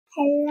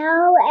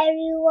Hello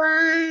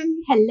everyone.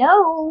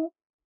 Hello.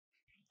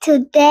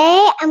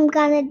 Today I'm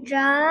gonna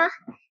draw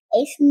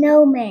a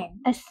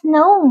snowman. A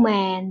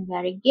snowman.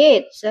 Very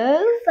good. So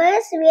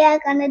First we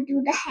are gonna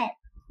do the head.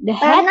 the But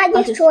head. I'm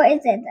not just sure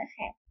is it the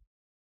head.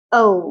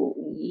 Oh.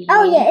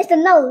 Oh yeah, it's the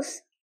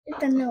nose. It's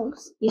the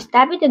nose. You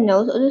start with the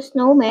nose of the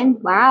snowman.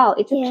 Wow,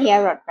 it's a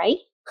carrot, right?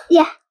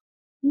 Yeah.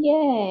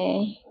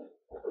 Yeah.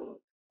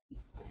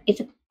 It's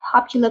a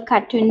popular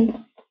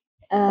cartoon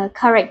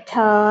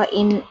character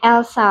in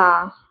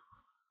Elsa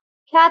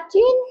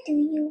cartoon. Do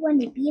you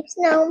wanna be a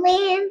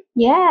snowman?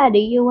 Yeah, do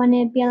you want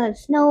to build a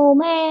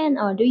snowman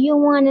or do you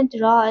want to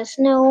draw a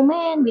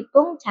snowman with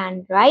Bông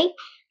Chan, right?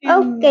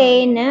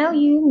 Okay, now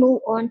you move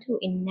on to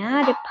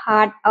another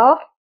part of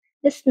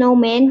the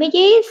snowman, which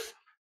is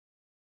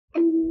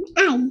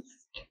Eyes.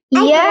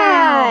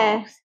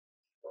 yeah,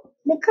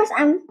 Because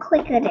I'm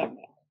quicker than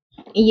it.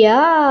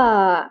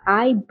 yeah,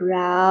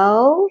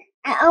 eyebrow.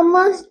 I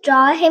almost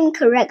draw him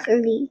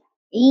correctly.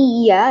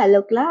 Yeah,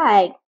 look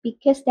like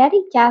because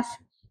daddy just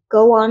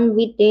go on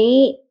with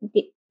the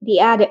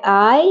other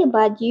eye,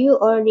 but you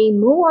already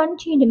move on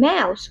to the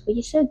mouth, which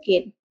is so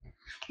good.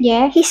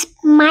 Yeah. He's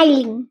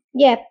smiling.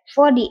 Yeah,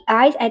 for the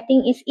eyes, I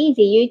think it's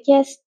easy. You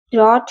just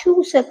draw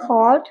two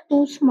circles,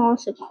 two small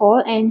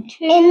circles, and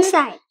two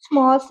Inside.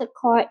 small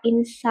circles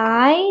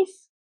inside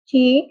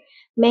to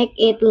make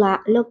it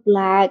look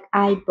like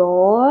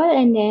eyeball,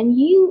 and then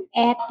you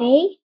add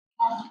the.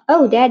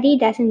 Oh, Daddy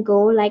doesn't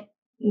go like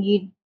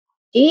you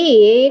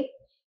did.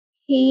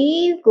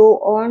 He go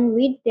on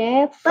with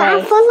the face. But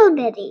I follow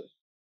Daddy.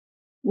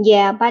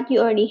 Yeah, but you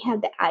already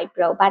have the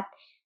eyebrow, but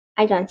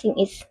I don't think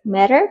it's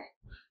matter.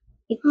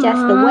 It's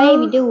just the way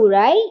we do,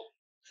 right?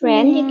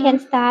 Friend, you can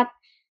start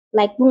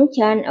like Bung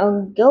Chan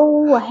or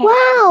go ahead.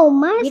 Wow,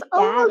 mine's with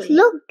almost Daddy.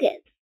 look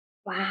good.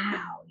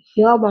 Wow,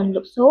 your one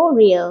looks so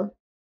real.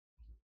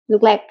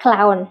 Look like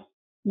clown.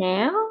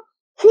 Now?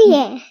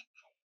 Yeah.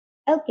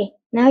 Okay,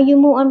 now you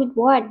move on with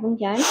what, Bung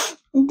Chan?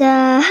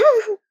 The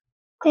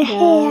The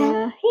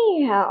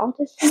hair of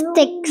the sticks.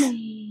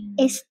 snowman.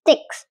 It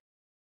sticks.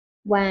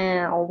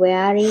 Wow,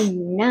 very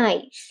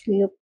nice.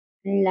 Look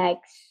like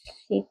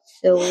it's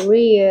so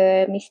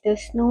real, Mr.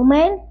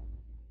 Snowman.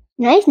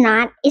 No, it's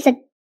not. It's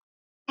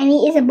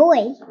a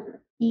boy.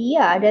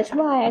 Yeah, that's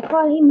why I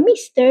call him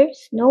Mr.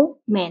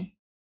 Snowman.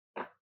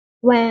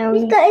 Well,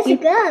 Mr. is a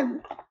girl.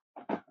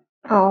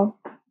 Oh,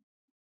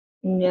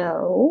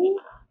 no.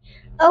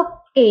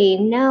 Okay,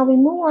 now we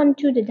move on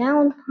to the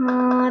down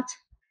part.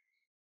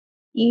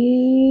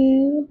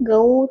 You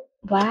go.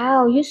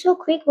 Wow, you're so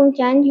quick, Bong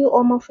Chan. You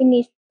almost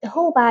finished the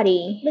whole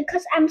body.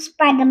 Because I'm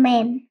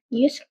Spider-Man.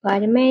 You're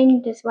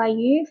Spider-Man. That's why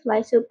you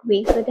fly so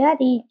quick. So,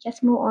 Daddy,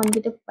 just move on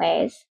with the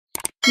face.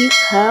 You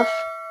curve.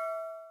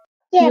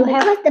 Yeah, You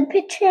because the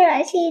picture,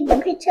 I see the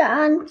picture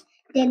on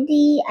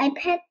the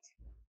iPad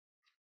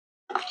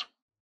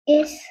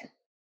is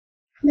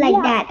like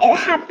that.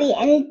 It's happy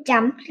and it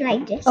jumps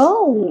like this.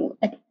 Oh,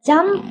 a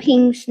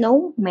jumping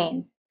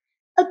snowman.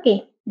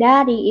 Okay,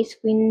 Daddy is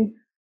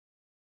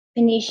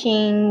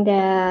finishing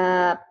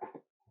the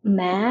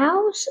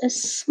mouse, a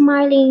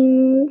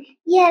smiling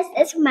Yes,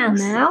 it's a mouse.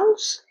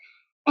 mouse.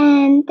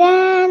 And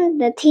then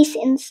the teeth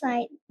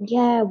inside.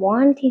 Yeah,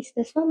 one teeth.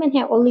 The snowman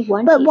have only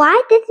one But teeth.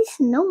 why did the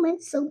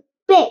snowman so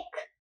big?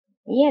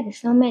 Yeah, the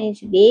snowman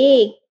is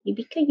big.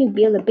 Because you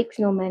build a big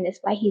snowman, that's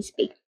why he's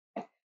big.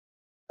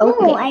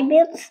 Okay. No, I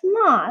built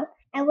small.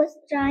 I was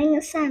drawing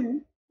a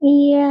sun.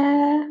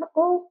 Yeah,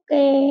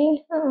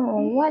 okay.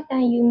 Oh, what are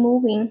you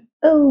moving?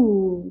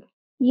 Oh,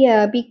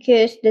 yeah,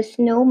 because the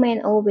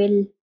snowman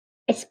always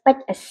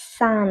expect a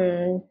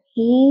sun.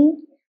 He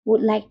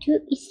would like to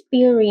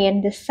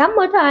experience the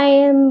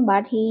summertime,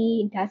 but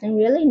he doesn't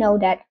really know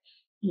that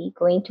he's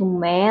going to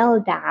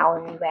melt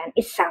down when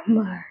it's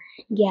summer.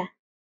 Yeah.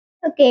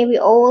 Okay, we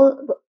all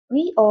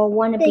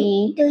wanna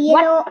be. Do you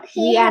know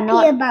he we are happy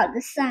not. about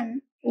the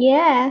sun?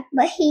 Yeah.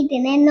 But he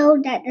didn't know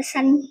that the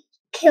sun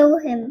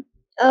killed him.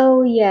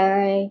 Oh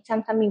yeah,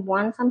 sometimes we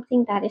want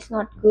something that is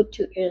not good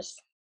to us.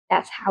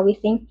 That's how we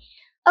think.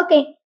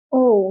 Okay.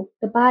 Oh,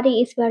 the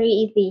body is very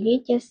easy.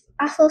 You just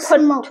Also put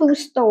smoke. two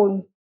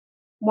stone,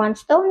 one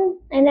stone,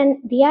 and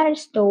then the other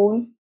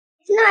stone.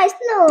 It's not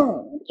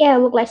snow. Yeah,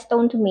 look like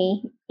stone to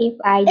me. If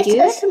I It's do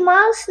a it.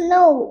 small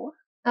snow.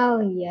 Oh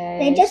yeah.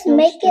 They just so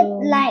make it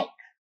stone. like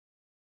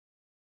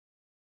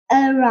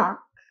a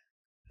rock.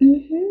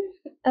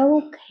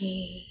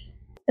 Okay.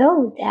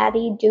 So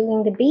Daddy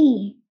doing the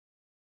bee.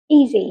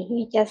 Easy.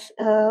 You just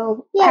Yeah,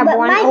 have but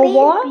one my bee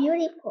oval. is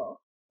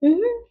beautiful.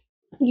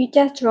 You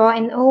just draw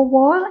an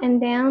oval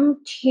and then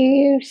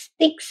two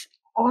sticks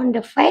on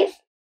the face,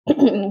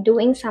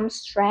 doing some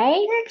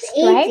straight. That's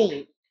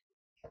easy.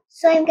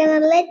 So I'm gonna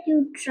let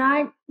you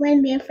draw it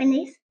when we're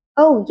finished.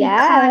 Oh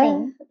yeah.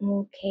 Recording.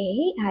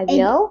 Okay, I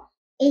will.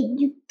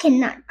 You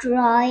cannot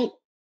draw it.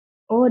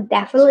 Oh,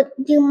 definitely.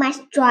 You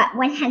must draw it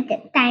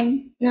 100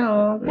 times.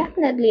 No,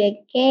 definitely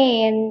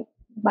again.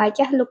 By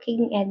just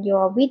looking at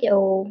your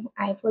video,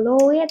 I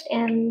follow it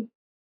and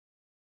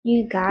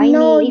you guide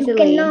No, me you easily.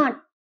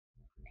 cannot.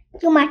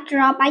 You must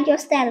draw by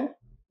yourself.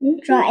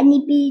 Draw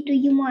any bee do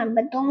you want,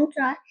 but don't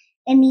draw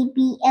any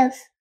bee else.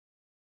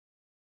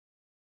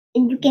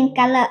 And you can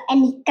color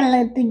any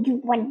color do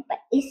you want, but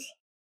it's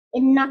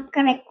not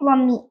correct for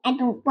me. I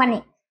don't want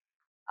it.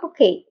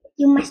 Okay.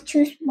 You must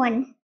choose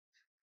one.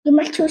 You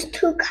must choose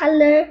two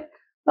color.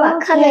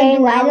 What color Okay,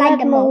 do I now like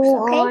let's the most?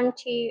 move Okay. on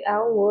to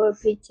our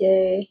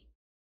picture.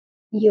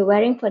 You're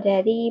wearing for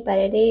Daddy, but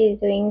Daddy is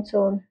doing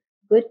so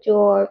good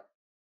job.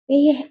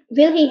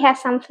 Will he have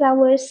some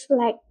flowers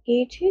like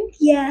you too?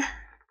 Yeah.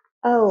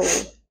 Oh,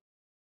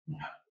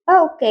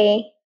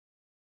 okay.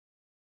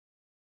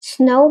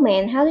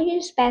 Snowman. How do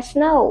you spell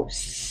snow?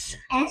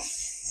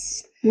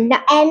 S No.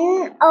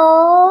 N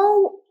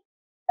O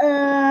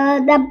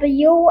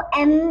W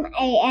M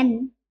A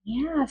N.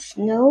 Yeah,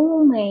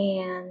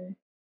 snowman.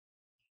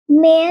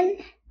 Man.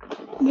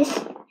 This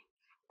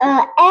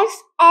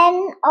S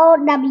N O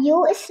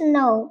W is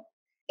snow.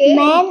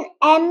 Man,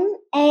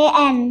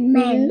 M-A-N,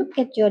 man. Look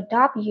at your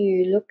W.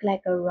 You look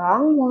like a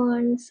wrong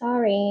one.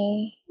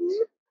 Sorry.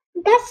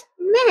 That's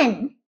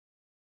man.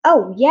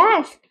 Oh,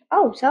 yes.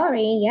 Oh,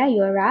 sorry. Yeah,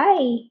 you're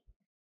right.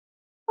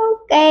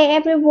 Okay,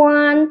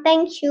 everyone.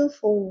 Thank you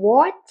for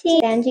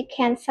watching. Then you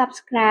can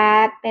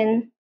subscribe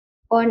and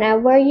on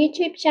our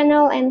YouTube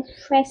channel and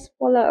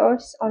follow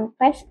us on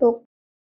Facebook.